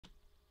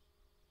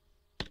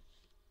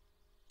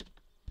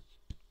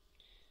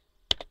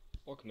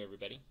Welcome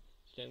everybody.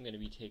 Today I'm going to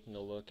be taking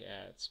a look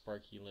at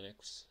Sparky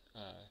Linux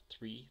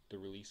 3, the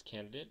release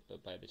candidate,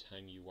 but by the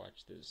time you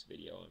watch this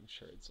video I'm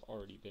sure it's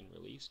already been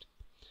released.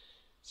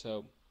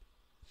 So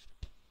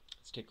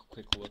let's take a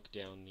quick look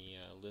down the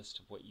list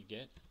of what you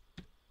get.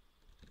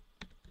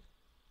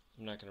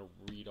 I'm not going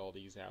to read all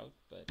these out,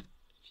 but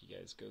if you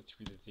guys go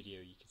through the video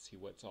you can see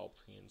what's all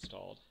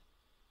pre-installed.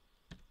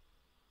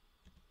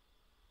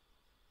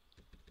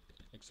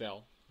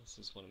 Excel, this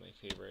is one of my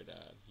favorite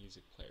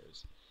music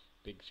players.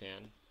 Big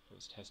fan. I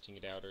was testing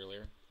it out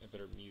earlier. I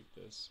better mute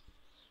this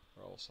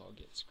or else I'll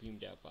get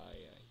screamed at by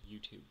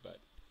YouTube, but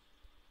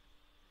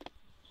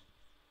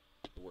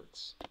it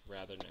works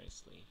rather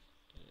nicely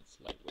and it's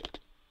lightweight.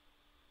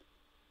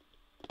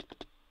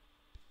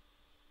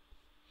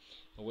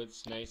 Now,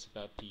 what's nice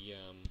about the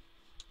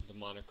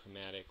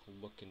monochromatic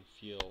look and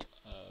feel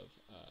of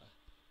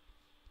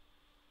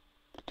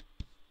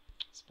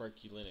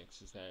Sparky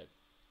Linux is that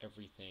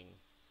everything,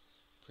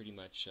 pretty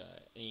much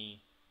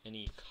any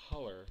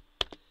color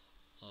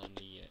on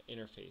the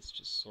interface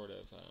just sort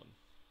of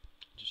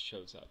just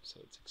shows up, so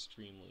it's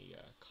extremely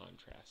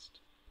contrast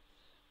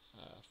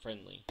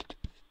friendly.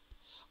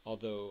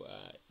 Although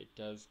it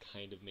does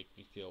kind of make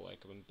me feel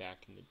like I'm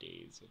back in the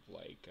days of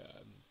like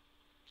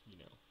you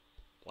know,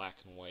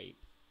 black and white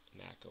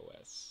Mac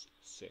OS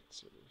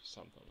 6 or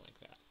something like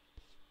that.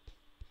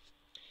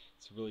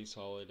 It's a really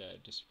solid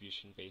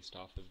distribution based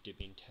off of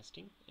Debian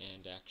testing,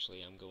 and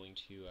actually I'm going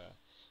to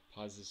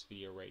pause this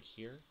video right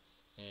here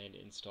and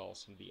install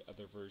some of the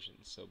other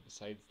versions. So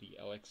besides the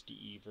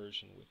LXDE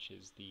version, which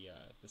is the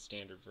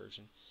standard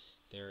version,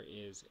 there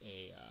is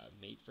a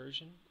Mate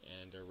version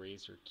and a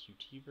Razer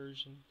QT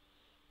version,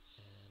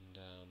 and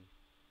I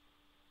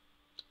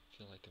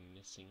feel like I'm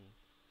missing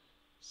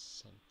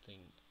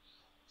something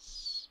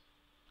else.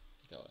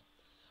 I think a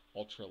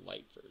ultra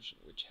light version,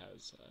 which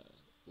has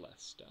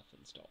less stuff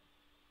installed.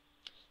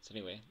 So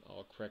anyway,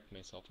 I'll correct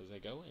myself as I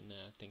go, and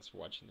thanks for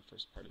watching the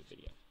first part of the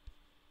video.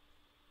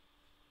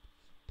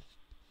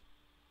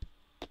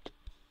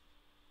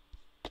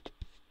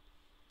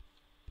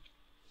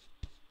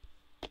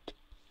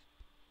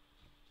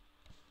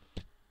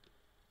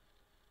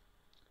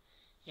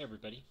 Hey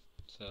everybody,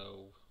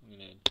 so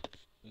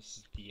this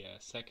is the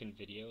second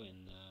video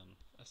in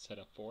a set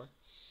of 4,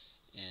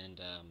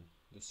 and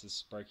this is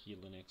Sparky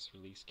Linux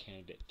Release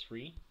Candidate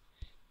 3.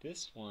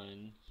 This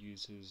one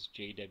uses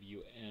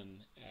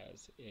JWM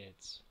as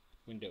its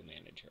window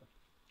manager,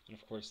 and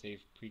of course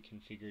they've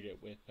pre-configured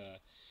it with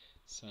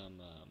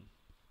some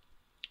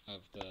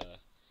of the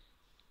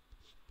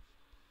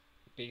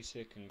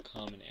basic and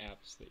common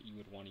apps that you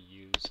would want to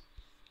use.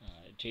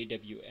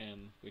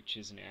 JWM, which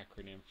is an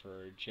acronym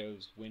for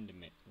Joe's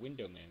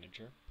Window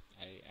Manager.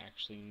 I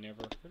actually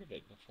never heard of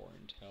it before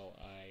until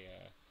I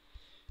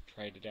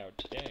tried it out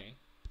today,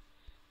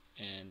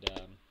 and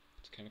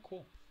it's kind of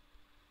cool.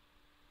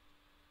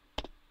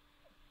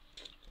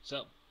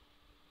 So,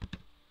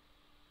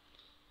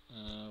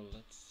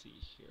 let's see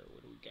here,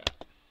 what do we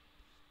got?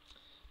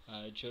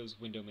 Joe's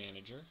Window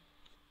Manager,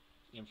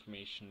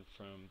 information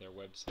from their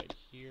website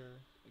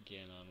here,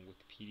 again on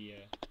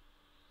Wikipedia.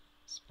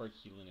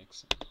 Sparky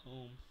Linux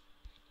Home.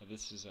 Now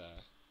this is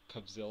a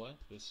Cubzilla.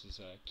 This is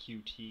a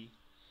QT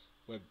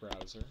web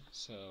browser,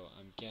 so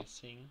I'm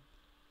guessing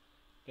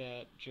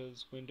that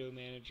Joe's Window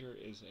Manager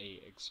is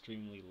a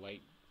extremely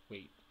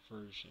lightweight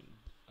version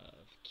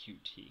of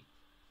QT.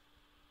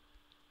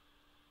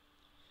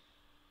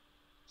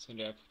 So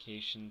under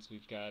applications,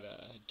 we've got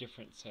a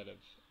different set of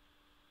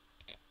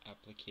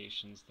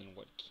applications than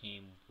what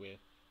came with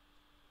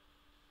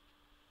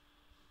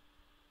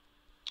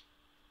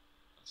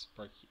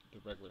the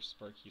regular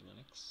Sparky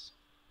Linux.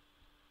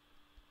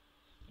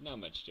 But not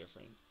much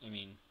different. I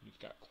mean, we've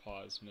got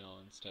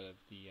Quasmail instead of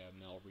the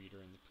mail reader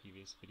in the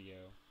previous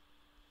video.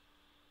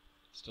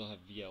 Still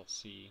have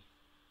VLC.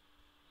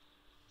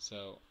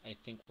 So I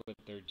think what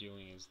they're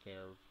doing is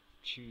they're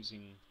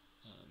choosing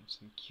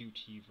some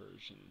QT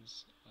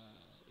versions,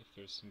 if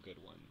there's some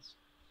good ones,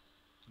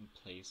 in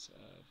place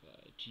of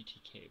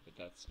GTK, but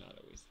that's not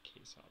always the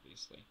case,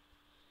 obviously.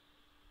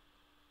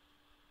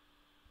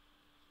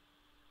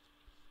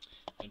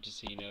 And just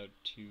so you know,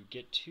 to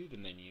get to the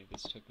menu,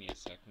 this took me a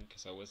second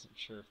because I wasn't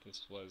sure if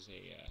this was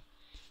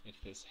if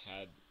this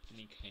had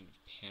any kind of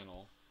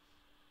panel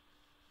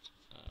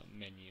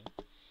menu.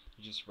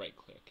 You just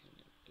right-click,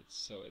 and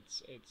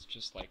it's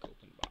just like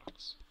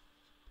OpenBox.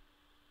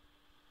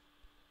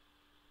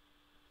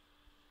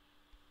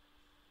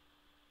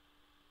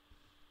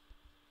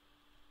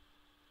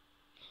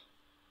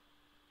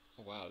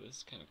 Oh wow, this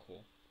is kind of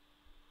cool.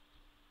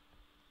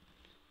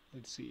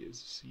 Let's see, is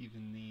this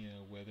even the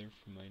weather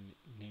for my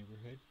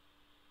neighborhood?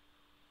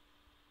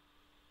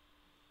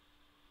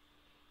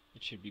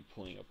 It should be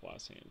pulling up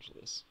Los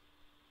Angeles.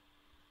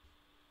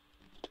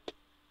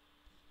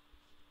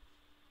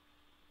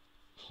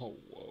 Oh,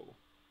 whoa,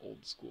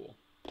 old school.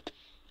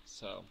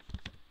 So,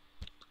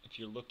 if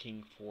you're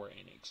looking for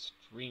an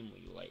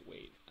extremely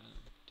lightweight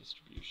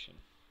distribution,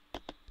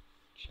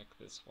 check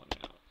this one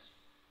out.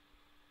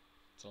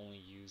 it's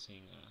only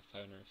using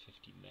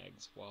 550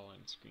 megs while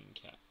I'm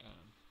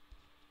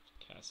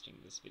casting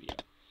this video.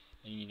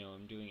 And you know,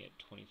 I'm doing it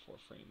 24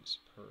 frames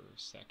per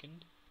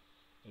second,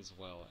 as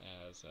well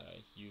as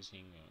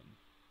using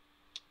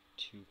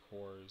 2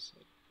 cores.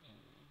 I'm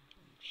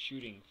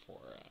shooting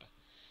for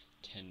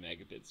 10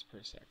 megabits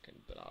per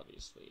second, but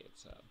obviously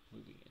it's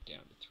moving it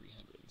down to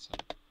 300 and some.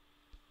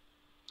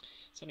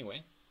 So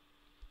anyway,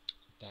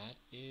 that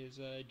is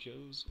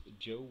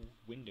Joe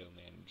Window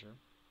Manager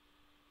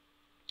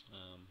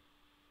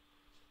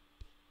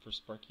for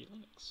Sparky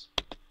Linux.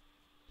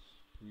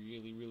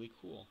 Really, really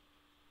cool,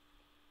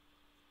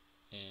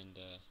 and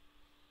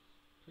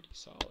pretty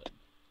solid.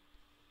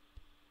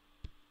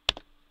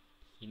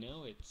 You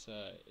know, it's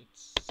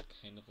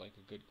kind of like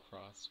a good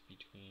cross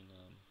between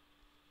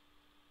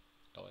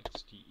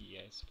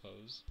LXDE, I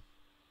suppose.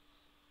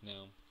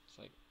 No, it's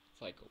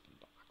like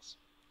OpenBox.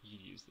 You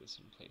could use this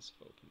in place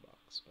of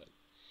OpenBox, but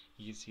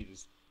you can see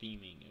this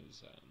theming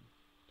is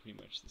pretty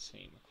much the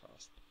same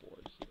across the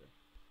board here.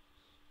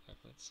 In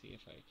fact, let's see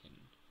if I can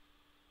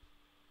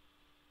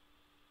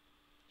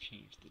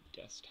change the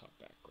desktop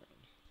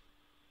background.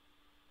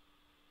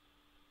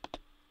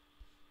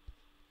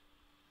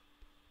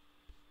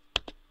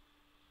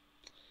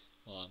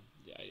 Well,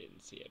 yeah, I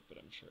didn't see it, but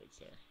I'm sure it's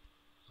there.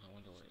 I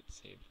wonder where it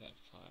saved that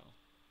file.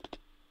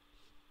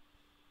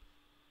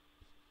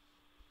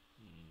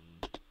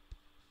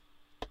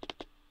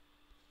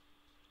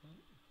 Well,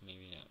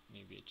 maybe not.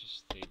 Maybe it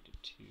just saved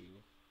it to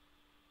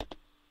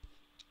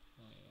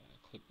my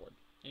clipboard.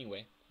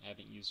 Anyway, I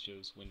haven't used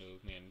Joe's Window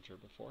Manager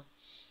before.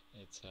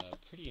 It's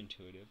pretty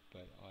intuitive,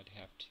 but I'd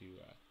have to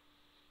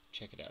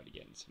check it out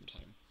again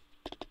sometime.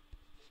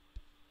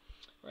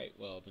 Right,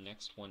 well, the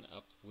next one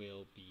up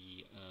will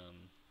be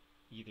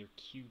either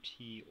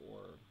Qt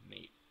or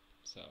Mate,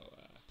 so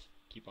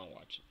keep on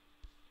watching.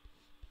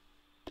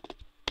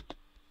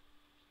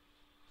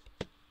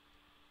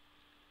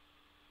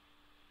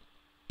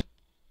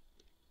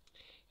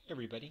 Hey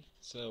everybody,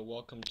 so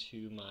welcome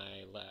to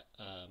my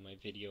my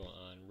video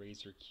on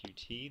Razor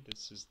Qt.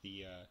 This is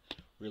the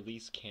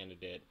release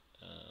candidate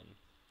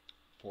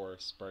for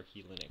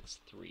Sparky Linux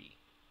 3.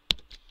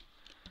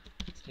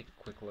 Let's take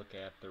a quick look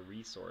at the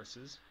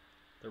resources.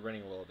 They're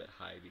running a little bit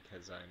high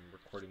because I'm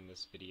recording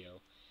this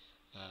video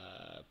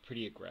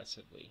pretty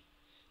aggressively.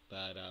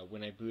 But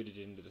when I booted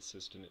into the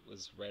system, it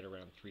was right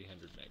around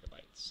 300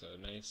 megabytes, so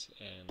nice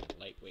and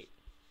lightweight.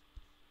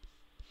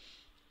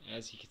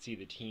 As you can see,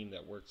 the team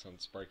that works on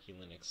Sparky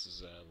Linux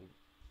is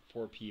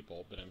 4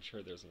 people, but I'm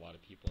sure there's a lot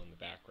of people in the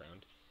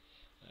background.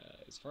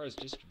 As far as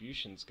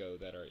distributions go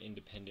that are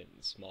independent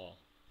and small,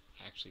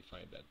 I actually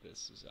find that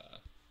this is a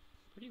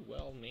pretty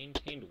well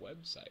maintained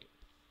website.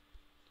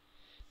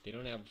 They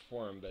don't have a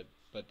forum,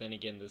 but then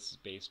again, this is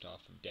based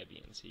off of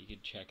Debian, so you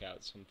could check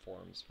out some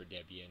forums for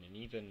Debian, and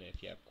even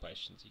if you have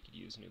questions, you could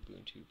use an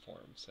Ubuntu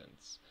forum,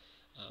 since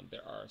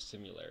there are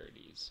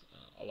similarities,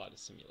 a lot of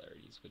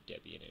similarities with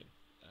Debian and,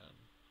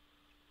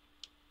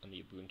 on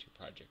the Ubuntu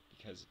project,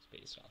 because it's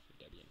based off of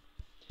Debian.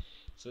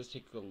 So let's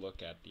take a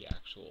look at the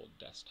actual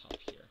desktop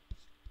here.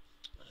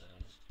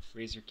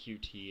 Razor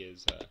Qt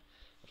is,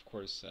 of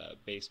course,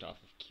 based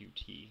off of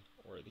Qt,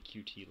 or the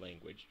Qt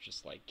language,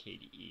 just like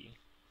KDE.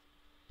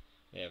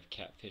 They have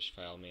Catfish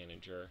File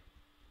Manager,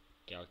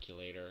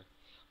 Calculator.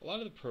 A lot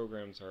of the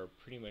programs are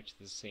pretty much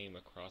the same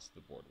across the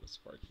board with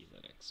Sparky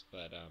Linux,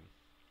 but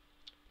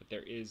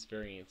there is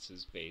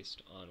variances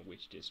based on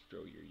which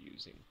distro you're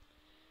using.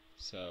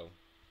 So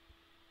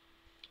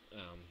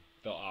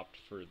they'll opt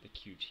for the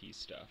Qt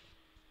stuff,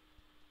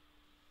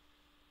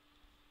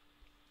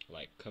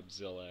 like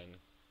Kubzilla and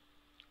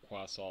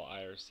Quasol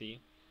IRC,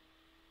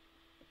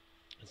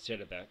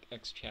 instead of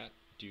XChat,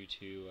 due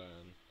to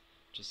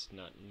just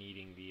not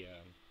needing the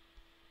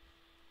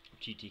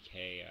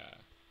GTK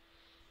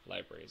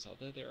libraries,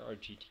 although there are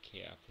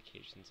GTK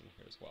applications in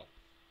here as well.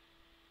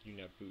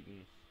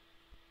 Unibootin.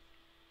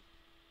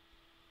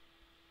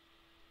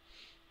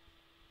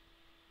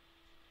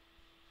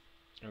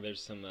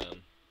 There's some,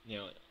 you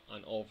know,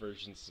 on all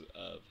versions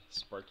of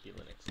Sparky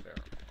Linux there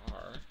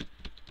are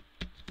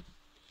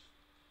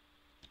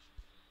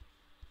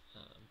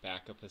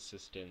backup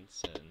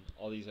assistance and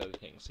all these other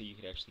things, so you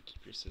could actually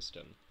keep your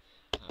system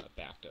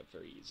backed up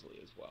very easily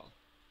as well.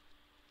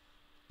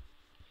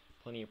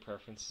 Plenty of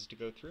preferences to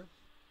go through.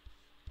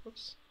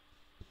 Whoops.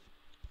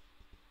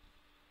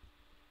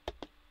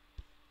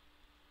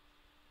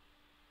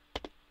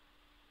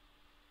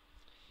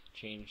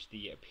 Change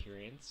the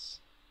appearance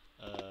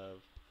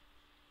of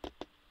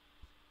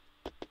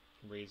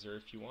Razor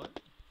if you want.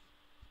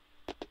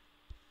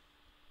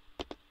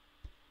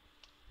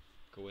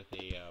 Go with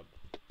a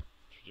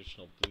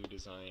traditional blue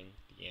design,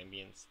 the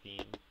ambience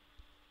theme,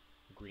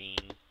 green,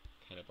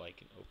 kind of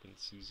like an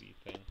OpenSUSE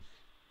thing.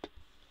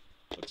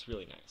 Looks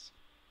really nice.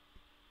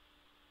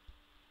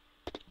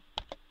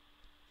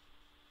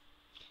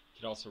 You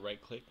could also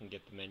right click and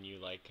get the menu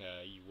like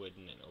you would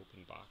in an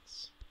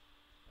OpenBox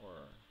or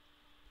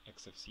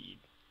XFCE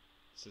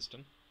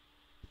system.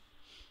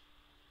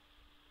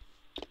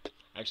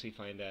 I actually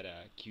find that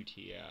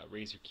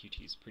Razor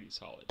Qt is pretty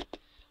solid.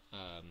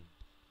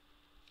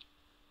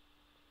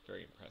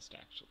 Very impressed,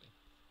 actually.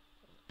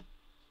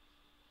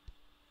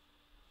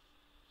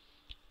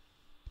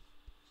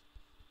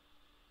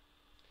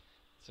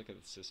 Let's look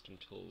at the system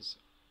tools.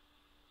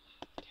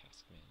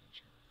 Task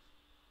manager.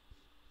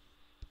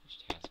 Which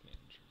task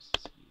manager is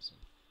this using?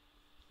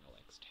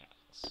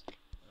 LXDE.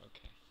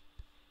 Okay.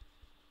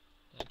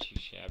 Not too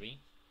shabby.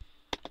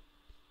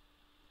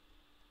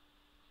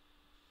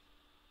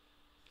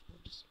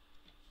 Oops.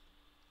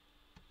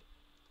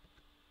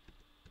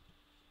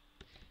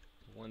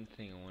 One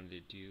thing I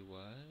wanted to do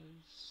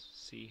was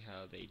see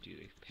how they do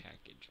the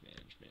package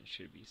management.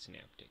 Should be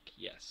Synaptic.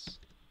 Yes.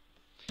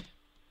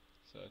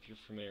 So if you're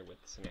familiar with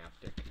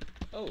Synaptic,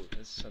 oh,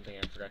 this is something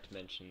I forgot to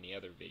mention in the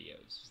other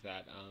videos, is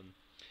that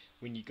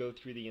when you go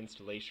through the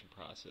installation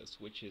process,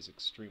 which is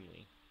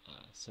extremely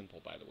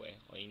simple, by the way,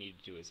 all you need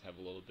to do is have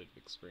a little bit of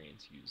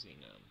experience using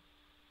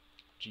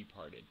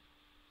gparted,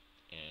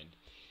 and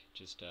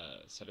just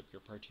set up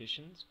your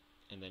partitions,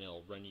 and then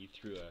it'll run you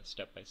through a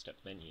step-by-step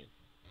menu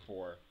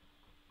for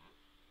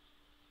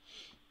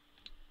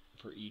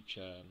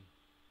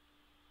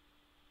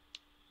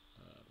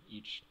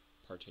each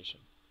partition.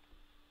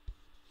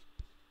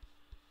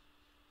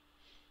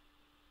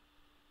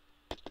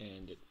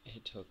 And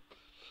it took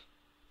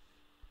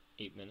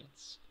 8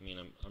 minutes. I mean,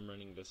 I'm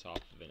running this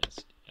off of an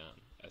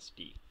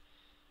SD,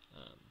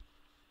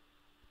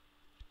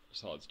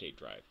 solid state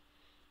drive,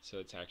 so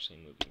it's actually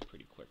moving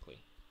pretty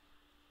quickly.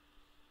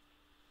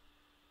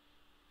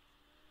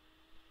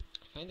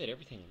 I find that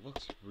everything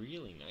looks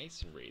really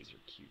nice in Razor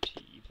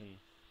Qt,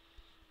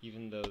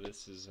 even though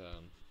this is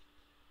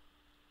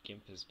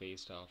GIMP is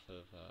based off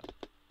of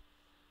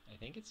I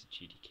think it's a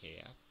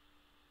GTK app.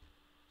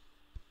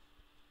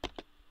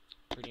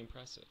 Pretty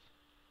impressive.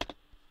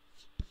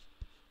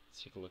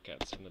 Let's take a look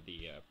at some of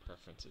the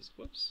preferences.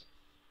 Whoops.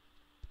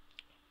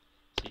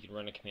 So you can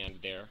run a command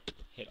there,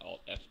 hit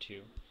Alt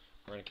F2,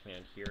 run a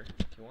command here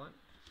if you want.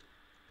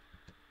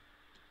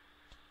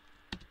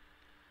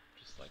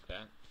 Just like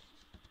that.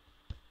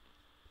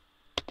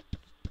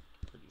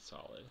 Pretty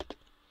solid.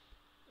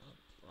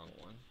 Oh, wrong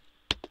one.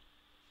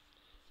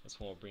 This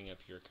one will bring up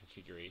your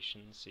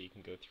configurations, so you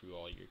can go through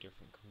all your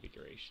different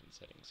configuration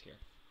settings here.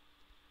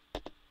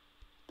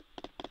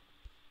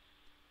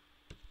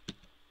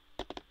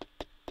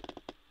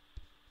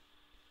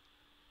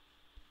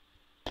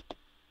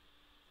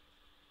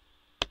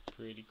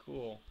 Pretty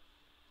cool.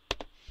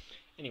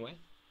 Anyway,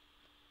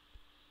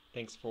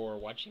 thanks for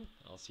watching.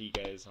 I'll see you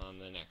guys on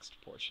the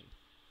next portion.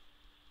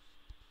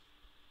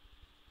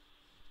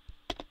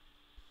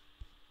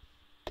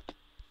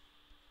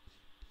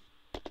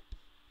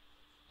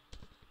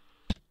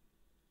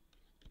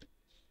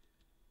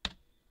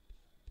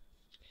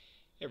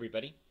 Hey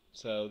everybody,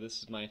 so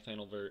this is my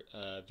final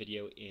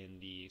video in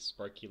the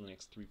Sparky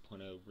Linux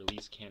 3.0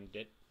 release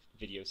candidate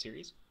video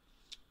series.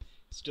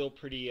 Still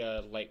pretty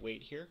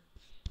lightweight here.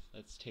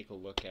 Let's take a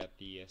look at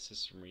the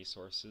system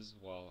resources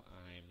while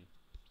I'm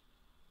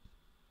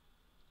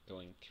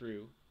going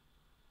through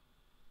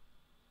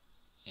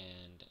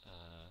and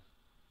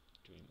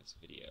doing this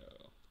video.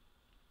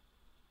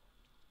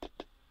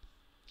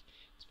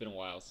 It's been a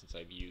while since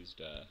I've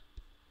used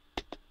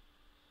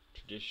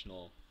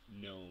traditional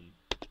GNOME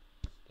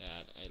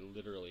that I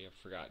literally have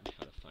forgotten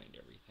how to find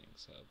everything,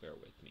 so bear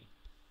with me.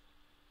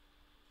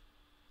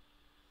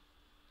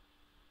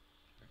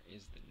 Where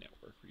is the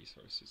network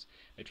resources?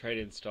 I tried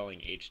installing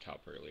HTOP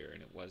earlier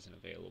and it wasn't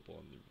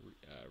available in the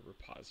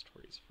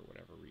repositories for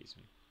whatever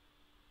reason.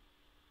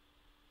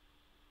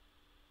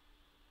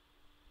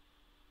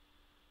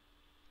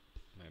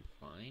 Am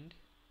I blind?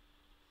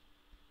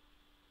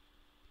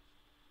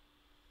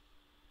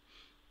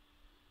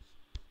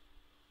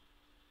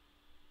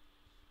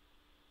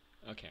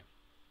 Okay,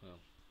 well.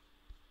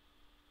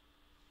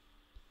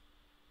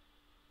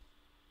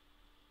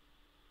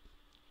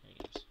 There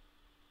it is.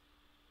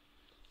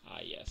 Ah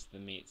yes, the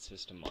mate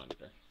system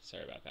monitor.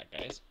 Sorry about that,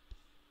 guys.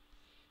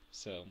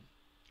 So,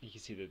 you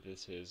can see that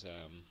this is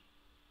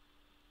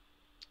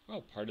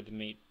well, part of the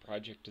mate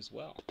project as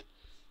well.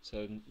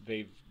 So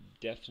they've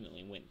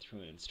definitely went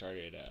through and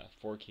started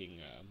forking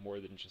more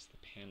than just the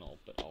panel,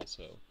 but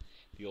also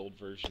the old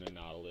version of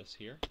Nautilus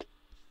here,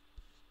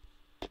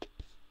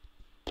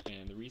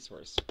 and the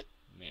resource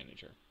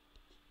manager.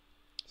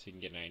 So you can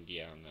get an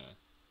idea on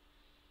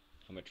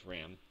how much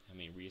RAM, how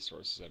many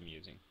resources I'm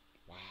using.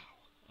 Wow,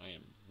 I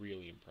am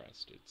really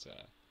impressed. It's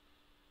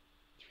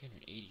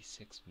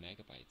 386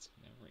 megabytes of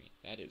memory.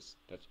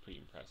 That's pretty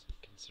impressive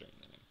considering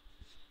that I'm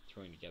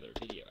throwing together a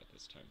video at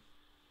this time.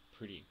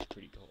 Pretty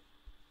cool.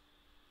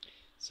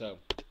 So,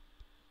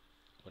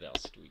 what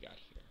else do we got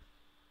here?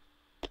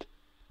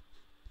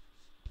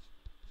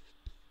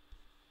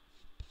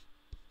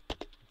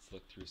 Let's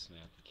look through some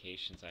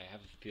applications. I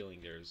have a feeling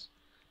there's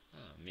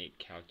mate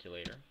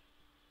calculator.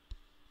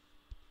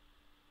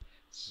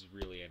 This is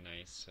really a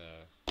nice,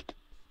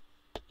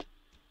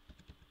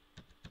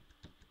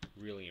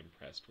 really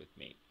impressed with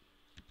mate.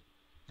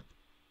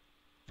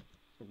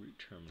 A root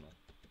terminal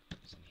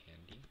is in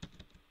handy.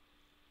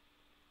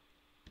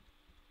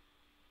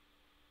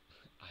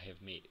 I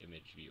have made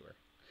image viewer.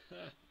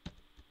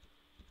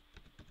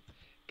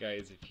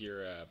 Guys, if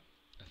you're a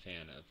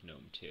fan of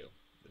GNOME 2,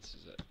 this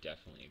is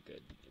definitely a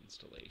good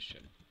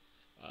installation.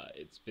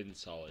 It's been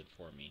solid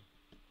for me.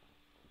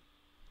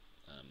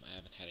 I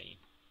haven't had any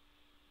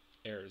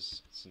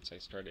errors since I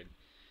started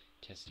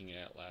testing it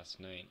out last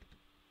night.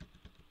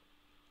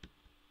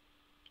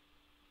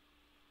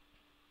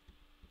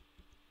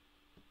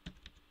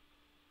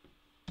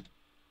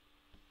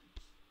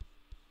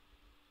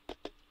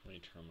 How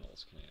many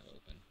terminals can I have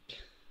open?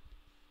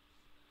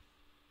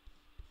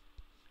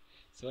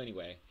 So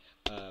anyway,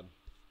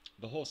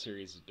 the whole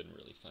series has been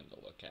really fun to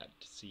look at,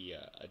 to see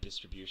a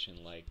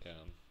distribution like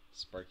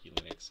Sparky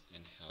Linux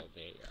and how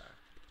they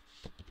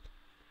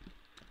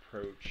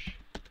approach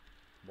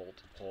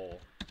multiple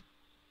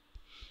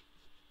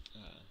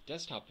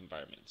desktop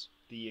environments.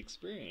 The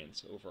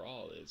experience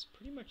overall is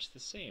pretty much the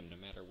same no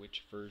matter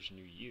which version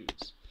you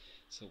use.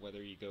 So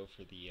whether you go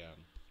for the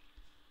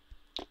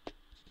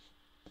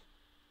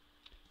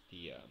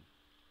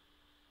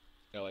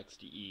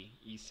LXDE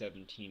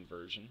E17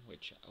 version,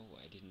 which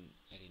I didn't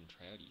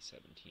try out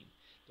E17.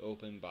 The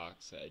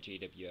OpenBox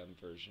JWM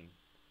version,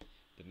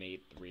 the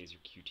Mate, the Razer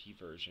QT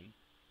version.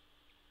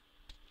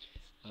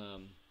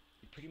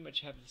 You pretty much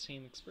have the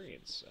same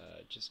experience,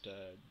 just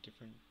a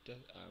different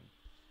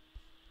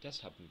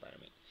desktop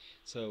environment.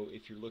 So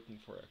if you're looking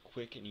for a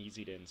quick and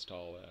easy to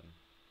install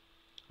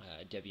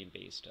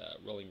Debian-based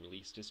rolling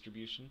release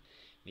distribution,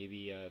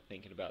 maybe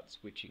thinking about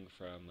switching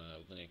from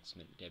Linux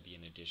Mint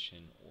Debian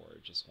Edition, or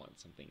just want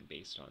something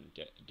based on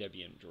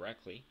Debian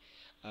directly,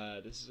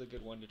 this is a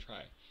good one to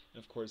try.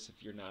 And of course,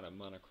 if you're not a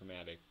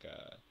monochromatic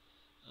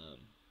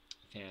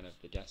fan of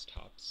the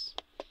desktops,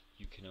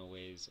 you can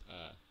always,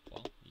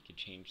 you can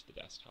change the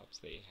desktops.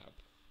 They have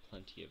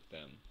plenty of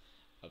them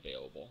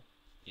available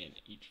in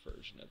each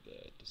version of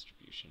the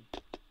distribution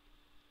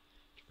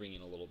to bring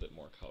in a little bit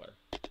more color.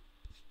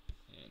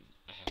 And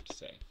I have to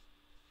say,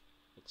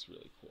 looks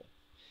really cool.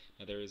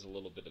 Now there is a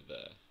little bit of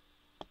the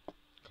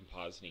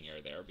compositing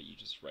error there, but you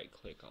just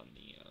right-click on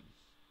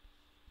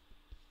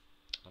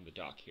the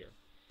dock here,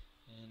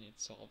 and it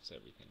solves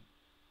everything.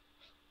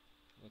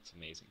 It looks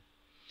amazing.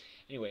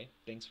 Anyway,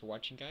 thanks for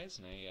watching, guys,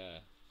 and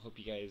I hope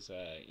you guys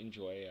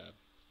enjoy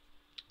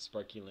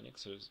Sparky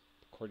Linux.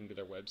 According to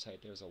their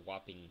website, there's a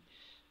whopping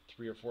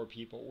 3 or 4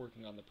 people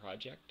working on the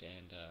project,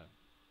 and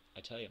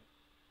I tell you,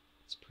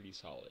 it's pretty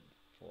solid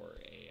for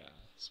a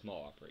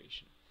small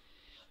operation.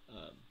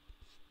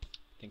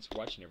 Thanks for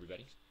watching,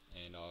 everybody,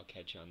 and I'll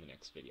catch you on the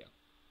next video.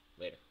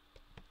 Later.